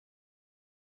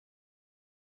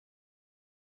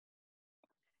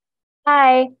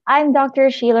Hi, I'm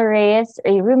Dr. Sheila Reyes,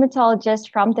 a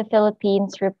rheumatologist from the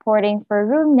Philippines, reporting for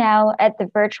Room Now at the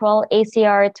virtual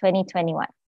ACR 2021.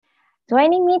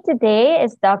 Joining me today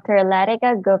is Dr.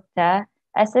 Latika Gupta,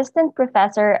 Assistant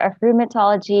Professor of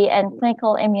Rheumatology and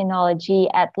Clinical Immunology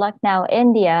at Lucknow,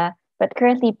 India, but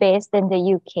currently based in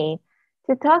the UK,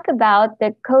 to talk about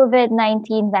the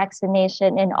COVID-19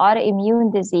 vaccination in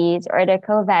autoimmune disease, or the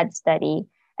COVID study,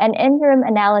 an interim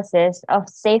analysis of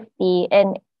safety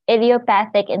in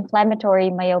idiopathic inflammatory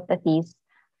myopathies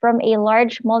from a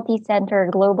large multi-center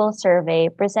global survey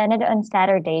presented on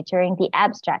Saturday during the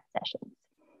abstract sessions.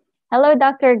 Hello,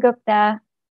 Dr. Gupta.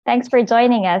 Thanks for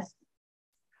joining us.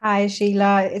 Hi,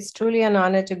 Sheila. It's truly an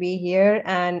honor to be here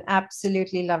and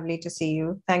absolutely lovely to see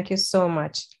you. Thank you so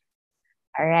much.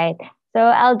 All right. So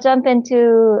I'll jump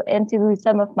into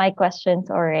some of my questions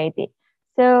already.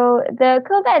 So the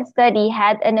COVID study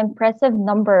had an impressive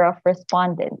number of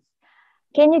respondents.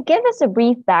 Can you give us a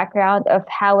brief background of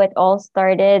how it all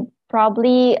started?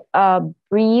 Probably a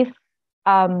brief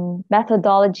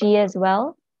methodology as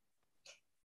well.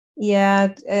 Yeah,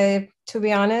 to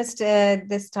be honest,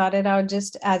 this started out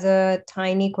just as a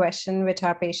tiny question which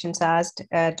our patients asked,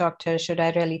 Doctor, should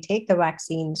I really take the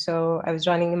vaccine? So I was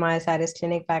running a myositis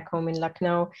clinic back home in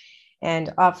Lucknow,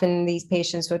 and often these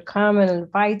patients would come and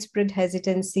widespread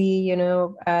hesitancy. In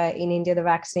India, the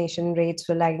vaccination rates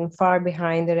were lagging far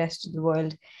behind the rest of the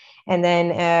world. And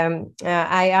then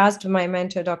I asked my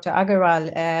mentor, Dr.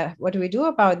 Agarwal, what do we do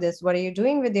about this? What are you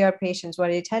doing with your patients? What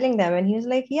are you telling them? And he was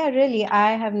like, yeah, really,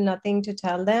 I have nothing to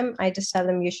tell them. I just tell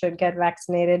them you should get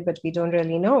vaccinated, but we don't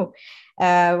really know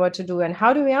what to do. And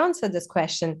how do we answer this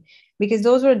question? Because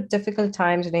those were difficult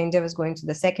times when India was going through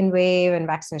the second wave and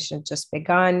vaccination had just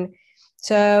begun.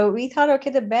 So we thought,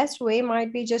 okay, the best way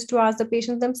might be just to ask the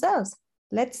patients themselves.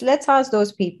 Let's ask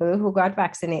those people who got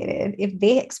vaccinated if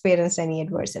they experienced any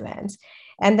adverse events,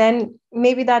 and then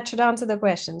maybe that should answer the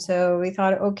question. So we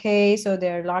thought, okay, so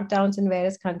there are lockdowns in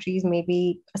various countries,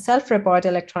 maybe a self-report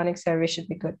electronic survey should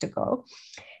be good to go.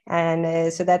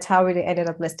 And so that's how we ended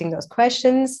up listing those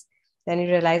questions. Then you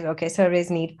realize, okay,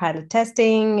 surveys need pilot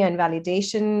testing and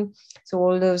validation, so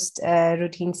all those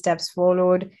routine steps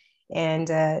followed. And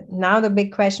now the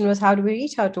big question was, how do we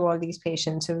reach out to all these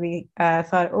patients? So we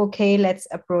thought, okay, let's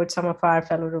approach some of our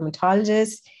fellow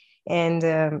rheumatologists and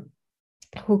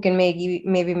who can maybe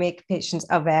make patients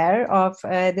aware of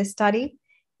this study.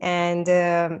 And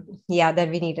then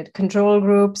we needed a control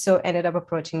group. So ended up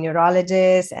approaching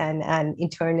neurologists and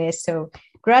internists. So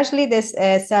gradually this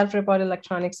self-report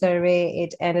electronic survey,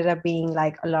 it ended up being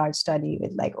like a large study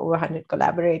with like over 100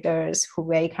 collaborators who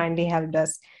very kindly helped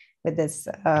us with this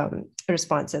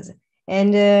responses.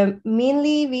 And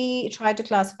mainly we try to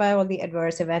classify all the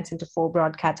adverse events into 4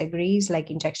 broad categories,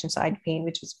 like injection site pain,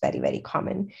 which was very, very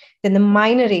common. Then the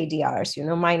minor ADRs,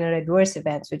 minor adverse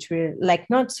events, which were like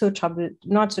not so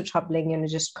troubling,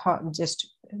 just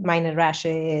minor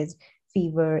rashes,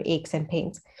 fever, aches, and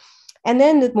pains. And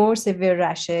then the more severe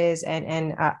rashes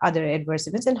and other adverse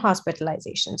events and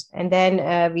hospitalizations. And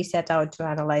then we set out to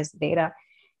analyze the data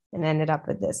and ended up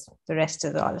with this. The rest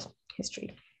is all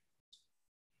history.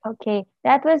 Okay,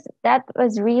 that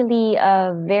was really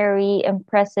a very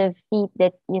impressive feat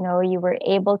that you were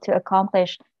able to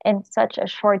accomplish in such a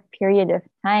short period of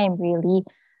time. Really,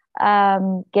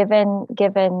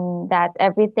 given that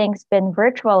everything's been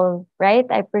virtual, right?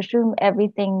 I presume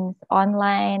everything's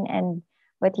online, and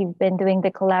what you've been doing,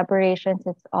 the collaborations,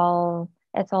 it's all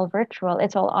virtual.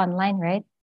 It's all online, right?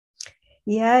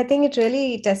 Yeah, I think it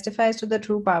really testifies to the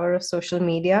true power of social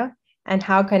media and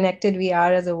how connected we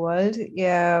are as a world.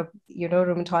 Yeah,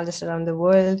 rheumatologists around the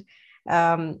world,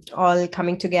 all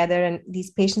coming together, and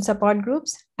these patient support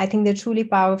groups, I think they're truly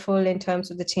powerful in terms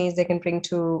of the change they can bring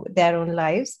to their own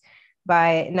lives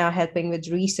by now helping with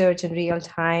research in real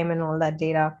time and all that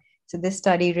data. So this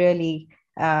study really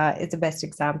is the best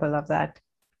example of that.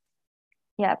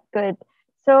 Yeah, good.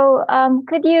 So,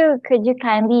 could you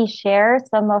kindly share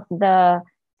some of the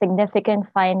significant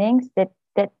findings that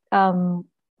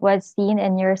was seen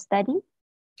in your study?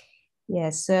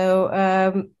 Yes, so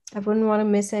I wouldn't want to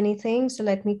miss anything. So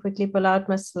let me quickly pull out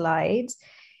my slides.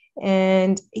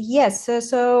 And yes,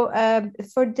 so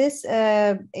for this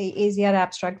ACR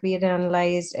abstract, we had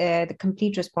analyzed the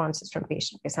complete responses from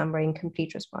patients, because I'm wearing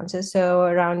complete responses. So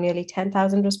around nearly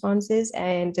 10,000 responses,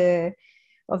 and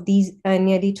of these,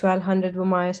 nearly 1,200 were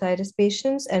myositis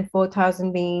patients and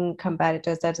 4,000 being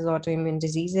comparators, that is autoimmune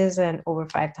diseases, and over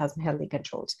 5,000 healthy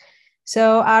controls.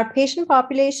 So our patient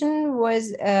population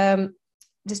was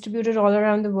distributed all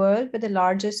around the world, but the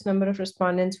largest number of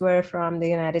respondents were from the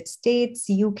United States,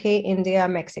 UK, India,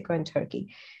 Mexico, and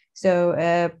Turkey.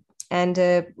 So And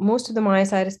most of the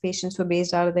myositis patients were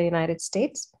based out of the United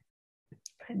States.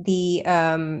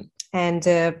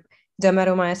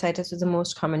 Dermatomyositis was the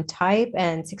most common type,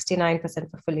 and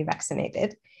 69% were fully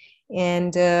vaccinated.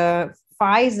 And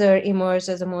Pfizer emerged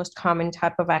as the most common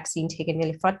type of vaccine taken.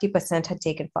 Nearly 40% had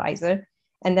taken Pfizer.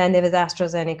 And then there was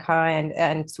AstraZeneca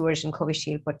and its version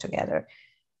Covishield put together.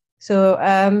 So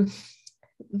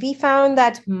we found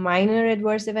that minor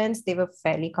adverse events, they were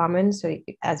fairly common. So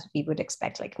as we would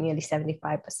expect, like nearly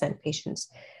 75% patients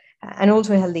and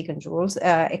also healthy controls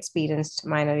experienced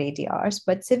minor ADRs.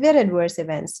 But severe adverse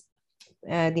events,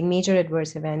 the major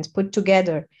adverse events put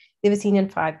together, they were seen in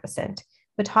 5%.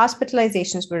 But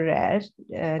hospitalizations were rare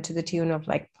to the tune of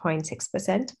like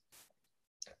 0.6%.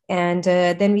 And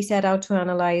then we set out to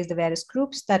analyze the various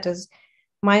groups, that is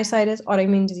myositis,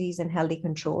 autoimmune disease, and healthy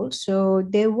control. So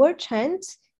there were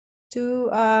trends to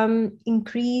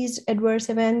increase adverse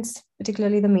events,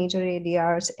 particularly the major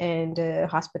ADRs and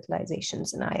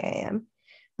hospitalizations in IIM.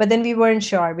 But then we weren't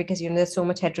sure because, there's so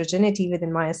much heterogeneity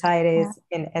within myositis.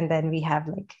 Yeah. And then we have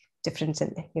like difference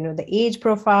in, the age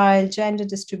profile, gender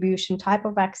distribution, type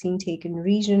of vaccine taken,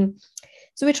 region.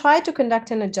 So we tried to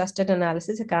conduct an adjusted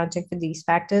analysis accounting for these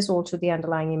factors, also the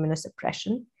underlying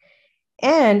immunosuppression.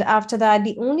 And after that,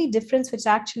 the only difference which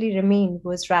actually remained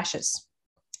was rashes.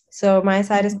 So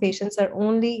myositis patients are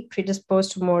only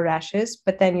predisposed to more rashes,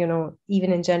 but then,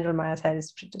 even in general, myositis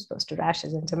is predisposed to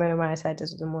rashes, and dermatomyositis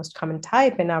is the most common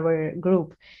type in our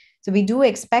group. So we do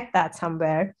expect that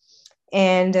somewhere.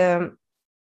 And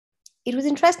it was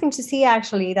interesting to see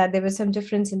actually that there was some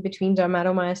difference in between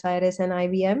dermatomyositis and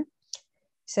IBM.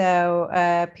 So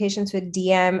patients with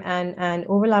DM and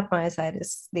overlap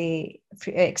myositis, they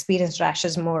experience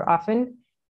rashes more often.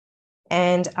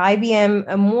 And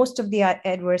IBM, most of the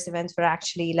adverse events were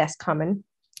actually less common.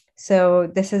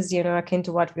 So this is, akin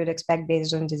to what we would expect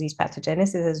based on disease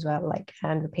pathogenesis as well,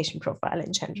 and the patient profile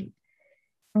in general.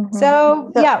 Mm-hmm.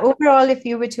 So yeah, overall, if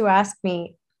you were to ask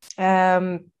me,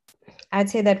 I'd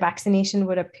say that vaccination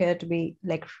would appear to be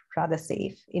rather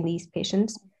safe in these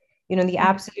patients. The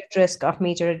absolute risk of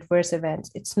major adverse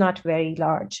events, it's not very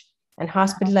large. And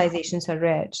hospitalizations are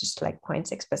rare, just like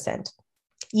 0.6%.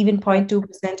 Even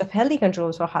 0.2% of healthy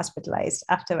controls were hospitalized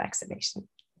after vaccination.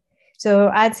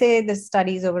 So I'd say the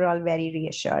study is overall very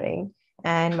reassuring,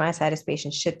 and myositis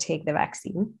patients should take the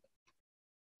vaccine.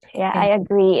 Yeah, I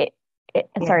agree.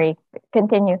 Sorry,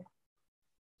 continue.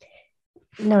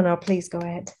 No, please go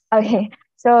ahead. Okay.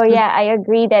 So yeah, I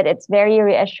agree that it's very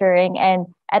reassuring, and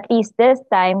at least this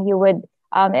time you would,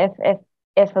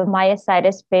 if a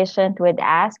myositis patient would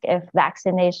ask if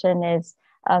vaccination is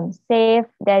safe,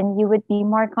 then you would be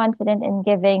more confident in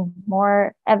giving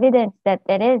more evidence that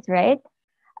it is, right?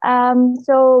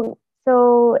 So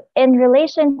in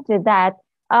relation to that,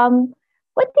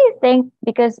 what do you think?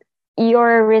 Because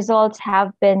your results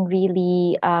have been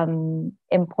really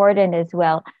important as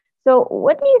well. So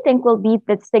what do you think will be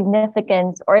the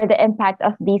significance or the impact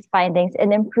of these findings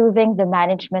in improving the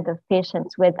management of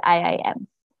patients with IIM?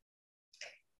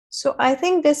 So I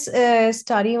think this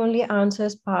study only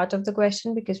answers part of the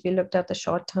question because we looked at the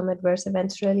short-term adverse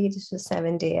events, really. This was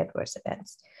 7-day adverse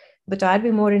events. But I'd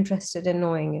be more interested in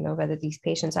knowing, whether these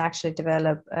patients actually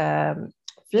develop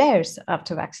flares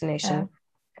after vaccination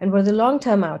and what are the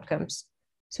long-term outcomes.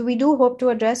 So we do hope to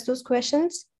address those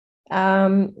questions.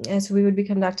 And so we would be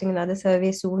conducting another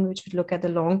survey soon, which would look at the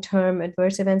long-term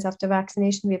adverse events after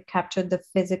vaccination. We have captured the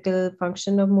physical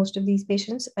function of most of these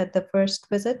patients at the first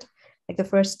visit, the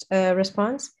first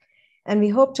response. And we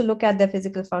hope to look at their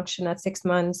physical function at 6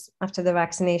 months after the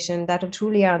vaccination. That will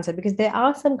truly answer, because there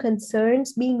are some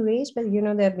concerns being raised, but,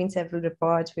 there have been several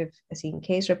reports. We've seen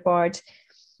case reports.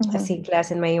 I've seen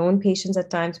flares in my own patients at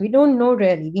times. We don't know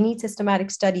really. We need systematic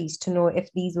studies to know if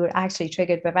these were actually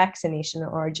triggered by vaccination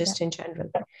or just in general.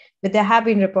 But there have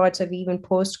been reports of even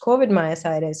post-COVID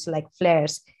myositis, like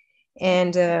flares.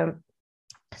 And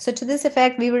so to this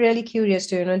effect, we were really curious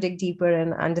to, dig deeper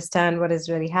and understand what is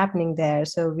really happening there.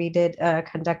 So we did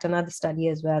conduct another study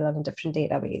as well on a different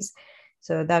database.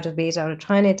 So that was based on a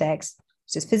Trinitex,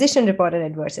 which is physician-reported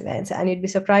adverse events. And you'd be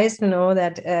surprised to know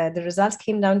that the results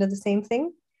came down to the same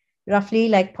thing. Roughly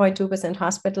 0.2%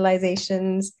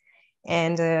 hospitalizations,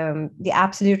 and the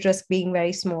absolute risk being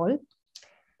very small.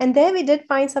 And there we did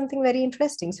find something very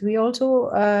interesting. So we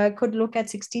also could look at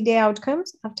 60-day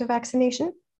outcomes after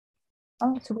vaccination.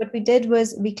 So what we did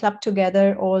was we clubbed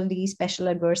together all the special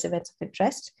adverse events of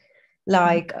interest,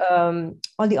 like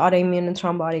all the autoimmune and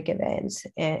thrombotic events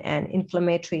and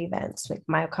inflammatory events like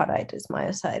myocarditis,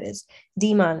 myositis,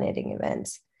 demyelinating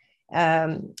events,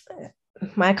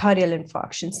 myocardial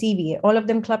infarction, CVA, all of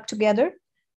them clubbed together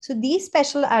So these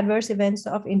special adverse events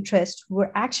of interest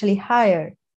were actually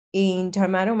higher in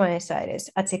dermatomyositis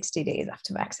at 60 days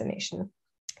after vaccination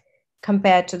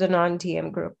compared to the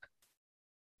non-DM group.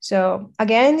 So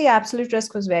again, the absolute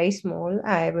risk was very small.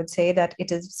 I would say that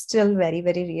it is still very,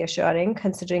 very reassuring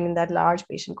considering in that large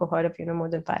patient cohort of, more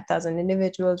than 5,000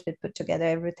 individuals, we put together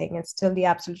everything, and still the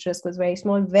absolute risk was very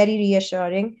small, very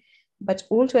reassuring, but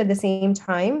also at the same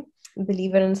time,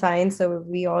 believer in science. So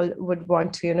we all would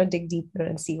want to, dig deeper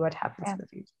and see what happens in the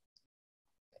future.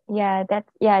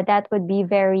 That would be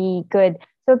very good.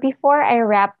 So before I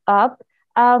wrap up,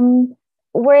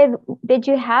 did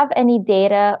you have any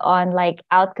data on like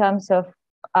outcomes of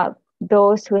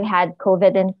those who had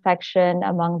COVID infection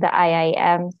among the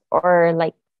IIMs, or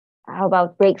like how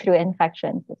about breakthrough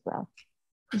infections as well?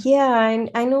 Yeah,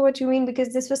 I know what you mean,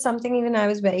 because this was something even I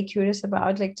was very curious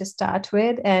about, like to start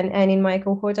with. And in my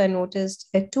cohort, I noticed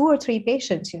 2 or 3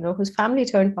 patients, whose family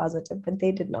turned positive, but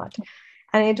they did not.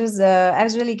 And it was, I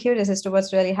was really curious as to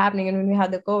what's really happening. And when we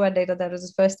had the COVID data, that was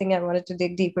the first thing I wanted to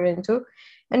dig deeper into.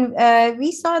 And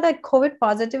we saw that COVID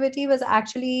positivity was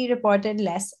actually reported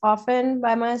less often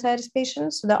by myositis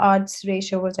patients. So the odds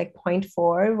ratio was like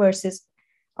 0.4 versus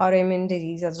autoimmune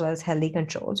disease as well as healthy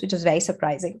controls, which was very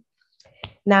surprising.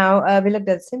 Now, we looked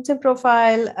at symptom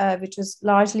profile, which was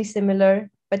largely similar,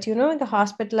 but the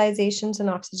hospitalizations and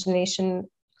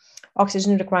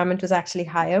oxygen requirement was actually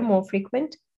higher, more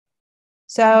frequent.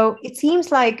 So it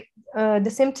seems like the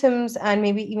symptoms and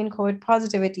maybe even COVID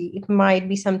positivity, it might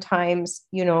be sometimes,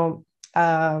 may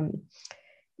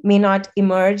not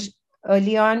emerge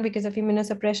early on because of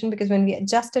immunosuppression, because when we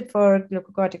adjusted for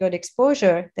glucocorticoid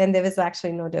exposure, then there was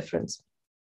actually no difference.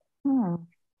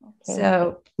 Okay.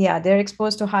 So yeah, they're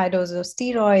exposed to high doses of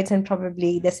steroids and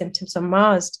probably the symptoms are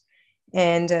masked.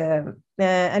 And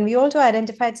we also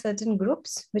identified certain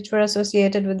groups which were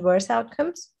associated with worse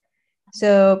outcomes.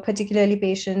 So particularly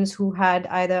patients who had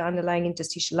either underlying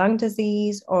interstitial lung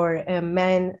disease or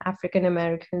men, African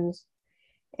Americans,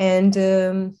 and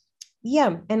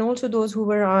and also those who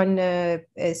were on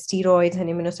steroids and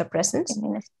immunosuppressants.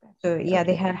 So yeah,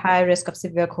 they had high risk of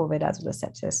severe COVID as well as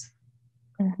sepsis.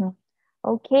 Mm-hmm.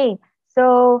 Okay,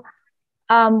 so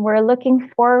we're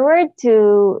looking forward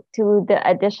to the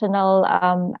additional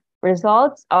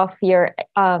results of the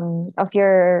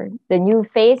new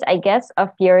phase, I guess, of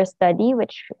your study,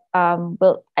 which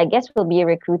we'll be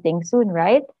recruiting soon,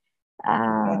 right?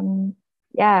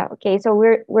 Okay. So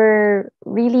we're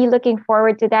really looking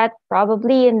forward to that.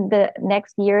 Probably in the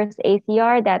next year's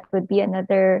ACR, that would be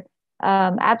another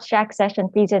abstract session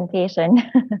presentation.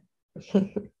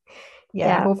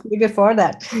 Yeah, hopefully before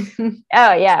that.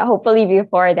 Hopefully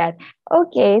before that.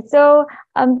 Okay, so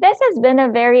this has been a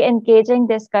very engaging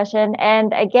discussion.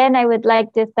 And again, I would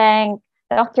like to thank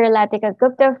Dr. Latika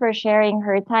Gupta for sharing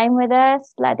her time with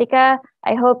us. Latika,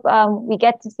 I hope we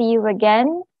get to see you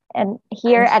again and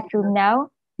here at Room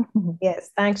Now.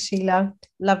 Yes, thanks, Sheila.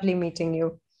 Lovely meeting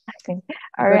you.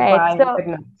 All right.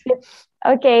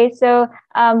 So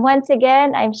once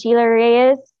again, I'm Sheila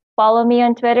Reyes. Follow me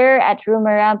on Twitter at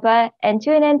Rumarampa and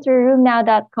tune in to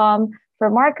roomnow.com for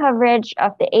more coverage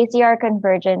of the ACR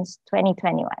Convergence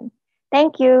 2021.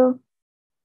 Thank you.